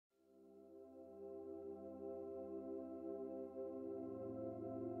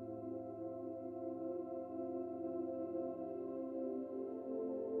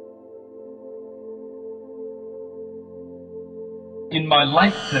in my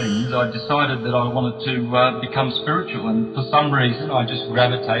late teens, I decided that I wanted to become spiritual, and for some reason I just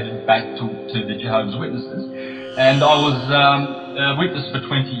gravitated back to the Jehovah's Witnesses, and I was a witness for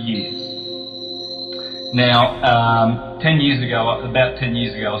 20 years. Now, about 10 years ago,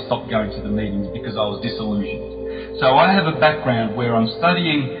 I stopped going to the meetings because I was disillusioned. So I have a background where I'm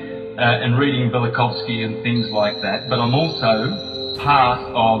studying and reading Velikovsky and things like that, but I'm also part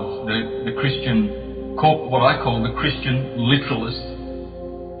of the Christian, what I call the Christian literalist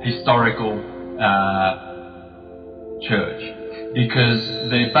historical church, because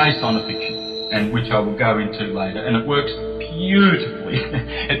they're based on a fiction, and which I will go into later, and it works beautifully.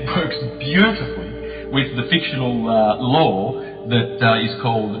 It works beautifully with the fictional law that is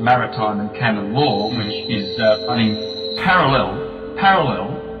called maritime and canon law, which is running parallel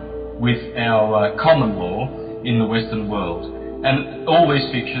with our common law in the Western world. And all these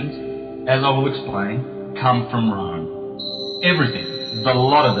fictions, as I will explain, come from Rome. Everything, the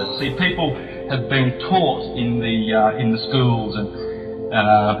lot of it. See, people have been taught in the schools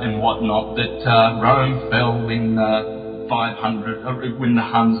and whatnot that Rome fell in 500 when the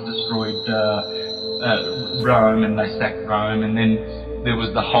Huns destroyed Rome and they sacked Rome, and then there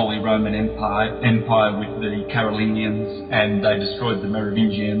was the Holy Roman Empire with the Carolingians, and they destroyed the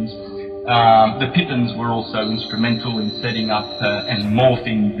Merovingians. The Pippins were also instrumental in setting up and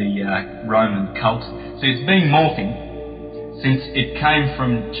morphing the Roman cult. So it's been morphing since it came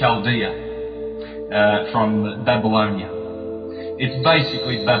from Chaldea, from Babylonia. It's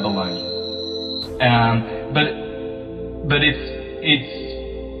basically Babylonia, but it's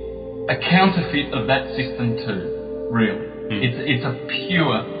a counterfeit of that system too. Really, it's a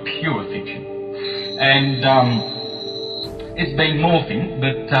pure fiction, and it's been morphing.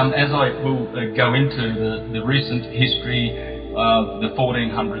 But as I will go into the recent history of the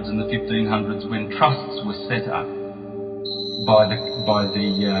 1400s and the 1500s, when trusts were set up by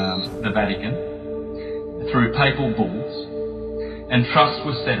the Vatican through papal bulls, and trusts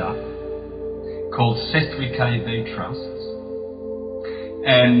were set up called Sestui trusts,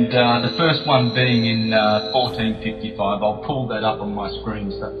 and the first one being in 1455. I'll pull that up on my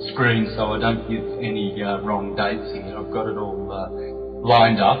screen so I don't give any wrong dates here. I've got it all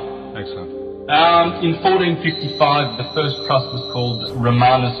lined up. Excellent. In 1455, the first trust was called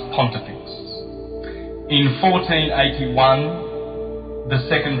Romanus Pontifex. In 1481, the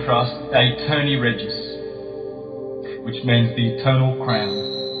second trust, Aeterni Regis, which means the eternal crown.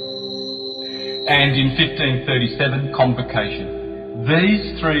 And in 1537, Convocation.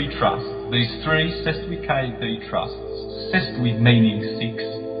 These three trusts, these three Sestui trusts, Sestui meaning six,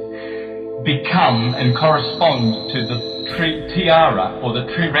 become and correspond to the tiara or the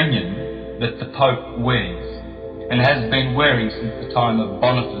triremion that the Pope wears, and has been wearing since the time of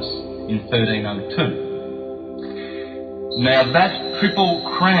Boniface in 1302. Now that triple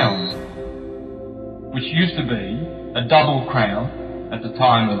crown, which used to be a double crown at the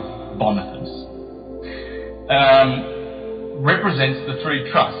time of Boniface, represents the three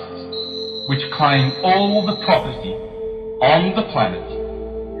trusts, which claim all the property on the planet,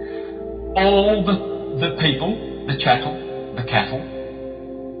 all the people, the chattel, the cattle,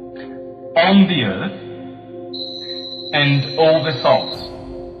 on the earth, and all their souls.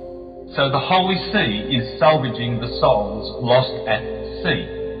 So the Holy See is salvaging the souls lost at sea,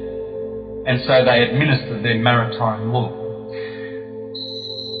 and so they administer their maritime law.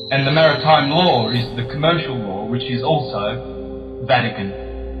 And the maritime law is the commercial law, which is also Vatican.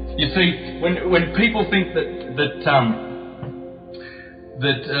 You see, when people think that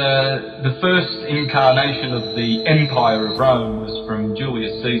the first incarnation of the Empire of Rome was from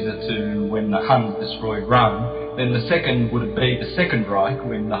Julius Caesar to when the Huns destroyed Rome, then the second would be the Second Reich,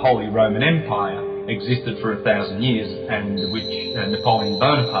 when the Holy Roman Empire existed for 1,000 years, and which Napoleon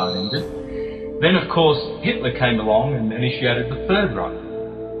Bonaparte ended. Then, of course, Hitler came along and initiated the Third Reich.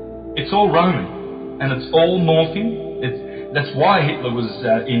 It's all Roman, and it's all morphing. That's why Hitler was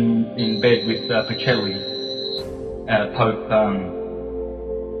in bed with Pacelli, Pope.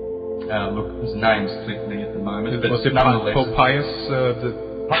 Look, his name's slipped me at the moment. But was it Pope Pius?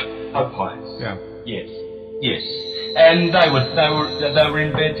 Pope Pius. Yeah. Yes. And they were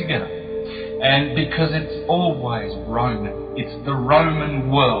in bed together. And because it's always Roman, it's the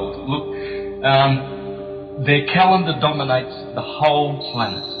Roman world. Look, their calendar dominates the whole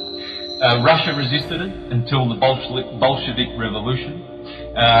planet. Russia resisted it until the Bolshevik Revolution.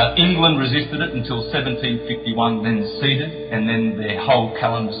 England resisted it until 1751, then ceded, and then their whole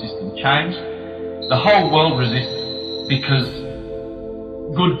calendar system changed. The whole world resisted because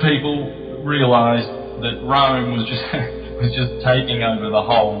good people realised that Rome was just taking over the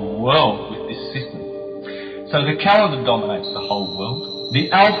whole world with this system. So the calendar dominates the whole world.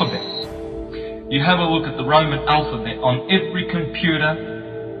 The alphabet. You have a look at the Roman alphabet on every computer,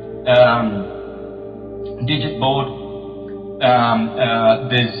 digit board.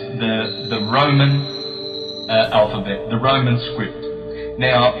 There's the Roman alphabet, the Roman script.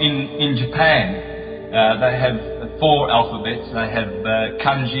 Now, in Japan, they have 4 alphabets. They have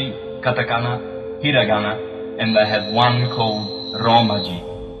kanji, katakana, hiragana, and they have one called Romaji.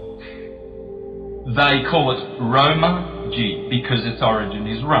 They call it Romaji because its origin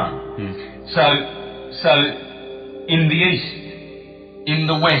is Rome. So in the east, in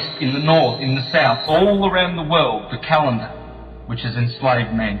the west, in the north, in the south, all around the world, the calendar, which has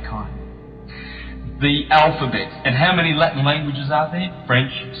enslaved mankind. The alphabet. And how many Latin languages are there?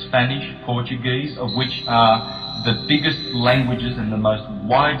 French, Spanish, Portuguese, of which are the biggest languages and the most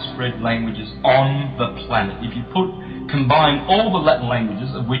widespread languages on the planet. If you combine all the Latin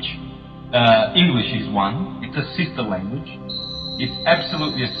languages, of which English is one, it's a sister language. It's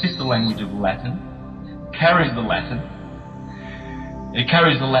absolutely a sister language of Latin. Carries the Latin. It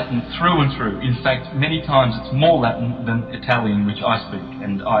carries the Latin through and through. In fact, many times it's more Latin than Italian, which I speak,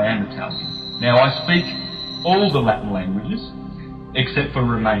 and I am Italian. Now, I speak all the Latin languages, except for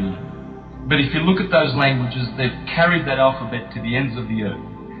Romanian. But if you look at those languages, they've carried that alphabet to the ends of the earth.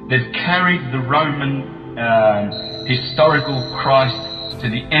 They've carried the Roman historical Christ to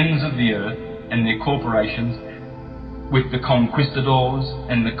the ends of the earth, and their corporations, with the conquistadors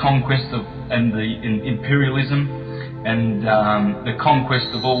and the conquest of and the imperialism and the conquest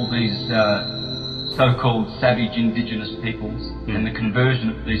of all these so-called savage indigenous peoples and the conversion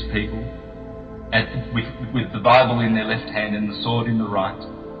of these people with the Bible in their left hand and the sword in the right.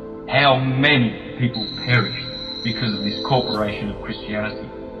 How many people perished because of this corporation of Christianity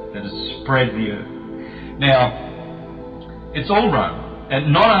that has spread the earth. Now, it's all Rome,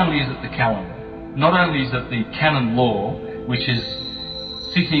 and not only is it the calendar, not only is it the canon law, which is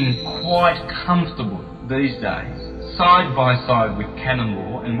sitting quite comfortably these days, side by side with canon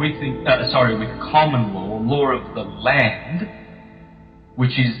law, and with common law, law of the land,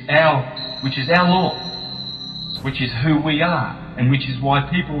 which is our law, which is who we are, and which is why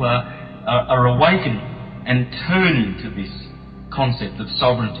people are awakening and turning to this concept of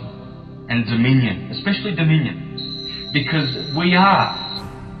sovereignty and dominion, especially dominion, because we are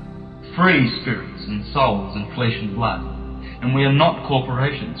free spirits and souls and flesh and blood, and we are not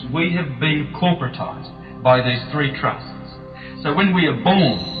corporations. We have been corporatized by these 3 trusts. So when we are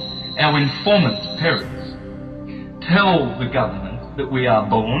born, our informant parents tell the government that we are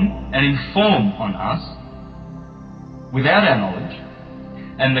born and inform on us without our knowledge,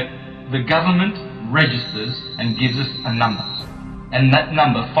 and the government registers and gives us a number, and that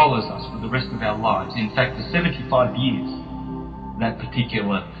number follows us for the rest of our lives. In fact, for 75 years that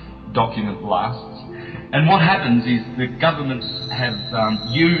particular document lasts. And what happens is the governments have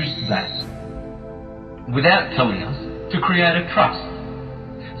used that without telling us to create a trust.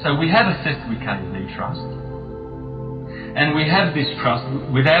 So we have a Sesquikkd trust, and we have this trust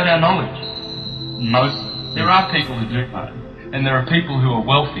without our knowledge. There are people who do know, and there are people who are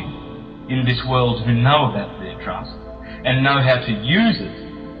wealthy in this world who know about their trust and know how to use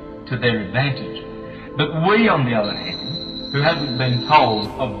it to their advantage. But we, on the other hand, who haven't been told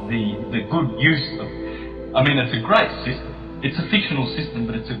of the good use of, it's a great system. It's a fictional system,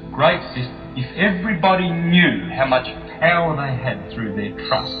 but it's a great system. If everybody knew how much power they had through their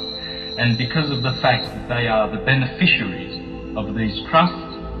trust, and because of the fact that they are the beneficiaries of these trusts,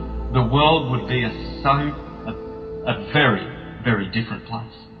 the world would be a very, very different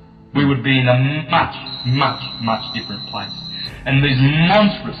place. We would be in a much, much, much different place. And these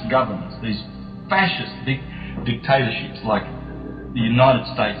monstrous governments, these fascist dictatorships like the United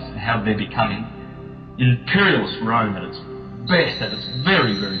States, how they're becoming, imperialist Rome at its best, at its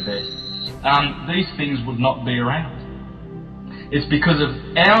very, very best, these things would not be around. It's because of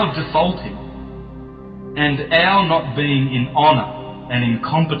our defaulting and our not being in honour and in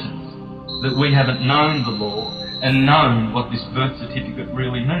competence that we haven't known the law and known what this birth certificate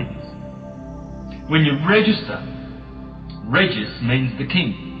really means. When you register, regis means the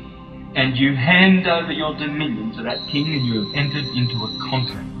king, and you hand over your dominion to that king, and you have entered into a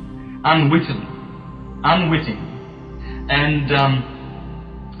contract, unwittingly. And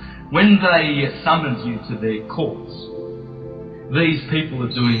when they summons you to their courts, these people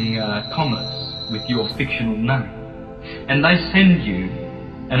are doing commerce with your fictional name, and they send you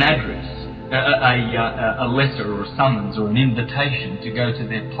an address, a letter or a summons or an invitation to go to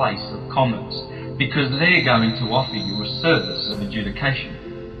their place of commerce, because they're going to offer you a service of adjudication.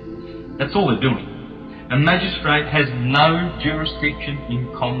 That's all they're doing. A magistrate has no jurisdiction in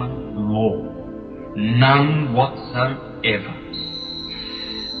common law. None whatsoever.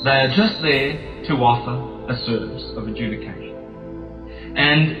 They are just there to offer a service of adjudication.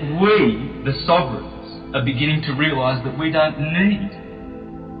 And we, the sovereigns, are beginning to realise that we don't need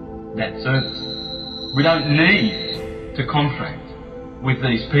that service. We don't need to contract with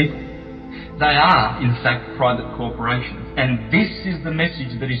these people. They are, in fact, private corporations. And this is the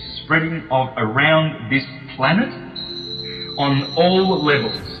message that is spreading around this planet on all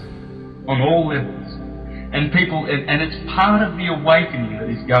levels. On all levels. And people, and it's part of the awakening that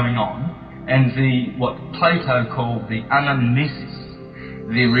is going on, and what Plato called the anamnesis,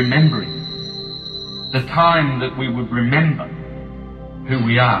 the remembering. The time that we would remember who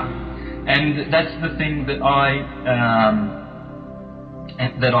we are. And that's the thing that I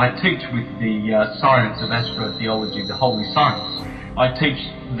teach with the science of astrotheology, the holy science. I teach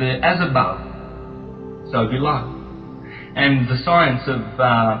the as above, so below. And the science of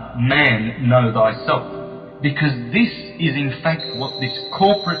man, know thyself. Because this is in fact what this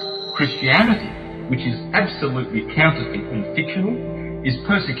corporate Christianity, which is absolutely counterfeit and fictional, is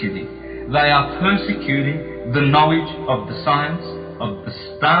persecuting. They are persecuting the knowledge of the science of the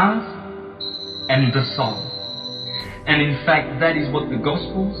stars and the soul. And in fact, that is what the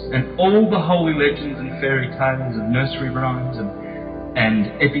Gospels and all the holy legends and fairy tales and nursery rhymes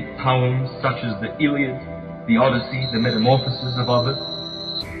and epic poems such as the Iliad, the Odyssey, the Metamorphoses of Ovid,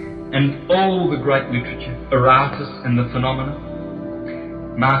 and all the great literature, Aratus and the Phenomena,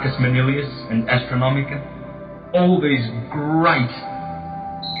 Marcus Manilius and Astronomica, all these great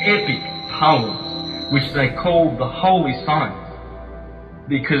epic poems which they call the holy science.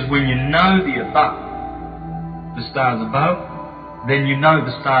 Because when you know the above, the stars above, then you know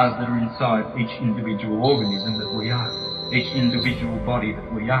the stars that are inside each individual organism that we are, each individual body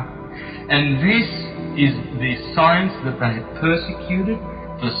that we are. And this is the science that they have persecuted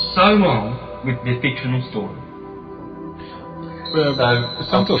for so long with their fictional story.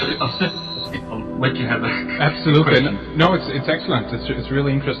 I'll let you have a absolutely. question. No, it's excellent. It's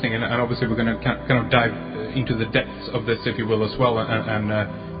really interesting, and obviously we're going to kind of dive into the depths of this, if you will, as well, and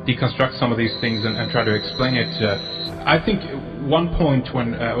deconstruct some of these things and try to explain it. I think one point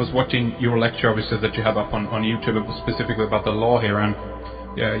when I was watching your lecture, obviously, that you have up on YouTube, specifically about the law here, and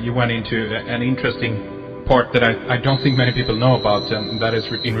you went into an interesting part that I don't think many people know about, and that is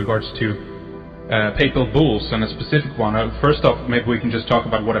in regards to papal bulls, and a specific one. First off, maybe we can just talk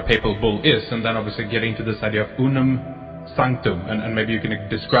about what a papal bull is, and then obviously get into this idea of unum sanctum, and maybe you can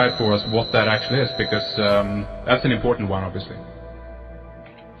describe for us what that actually is, because that's an important one, obviously.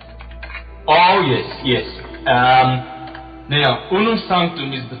 Oh, yes. Now, unum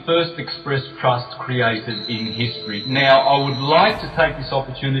sanctum is the first express trust created in history. Now, I would like to take this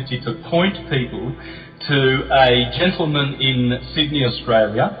opportunity to point people to a gentleman in Sydney,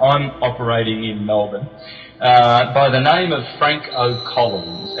 Australia. I'm operating in Melbourne, by the name of Frank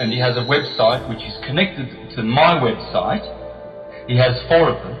O'Collins, and he has a website which is connected to my website. He has 4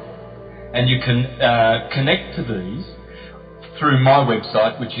 of them, and you can connect to these through my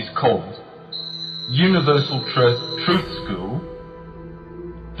website, which is called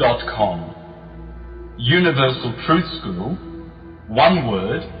universaltruthschool.com. Universaltruthschool, one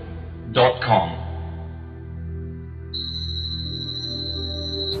word, .com.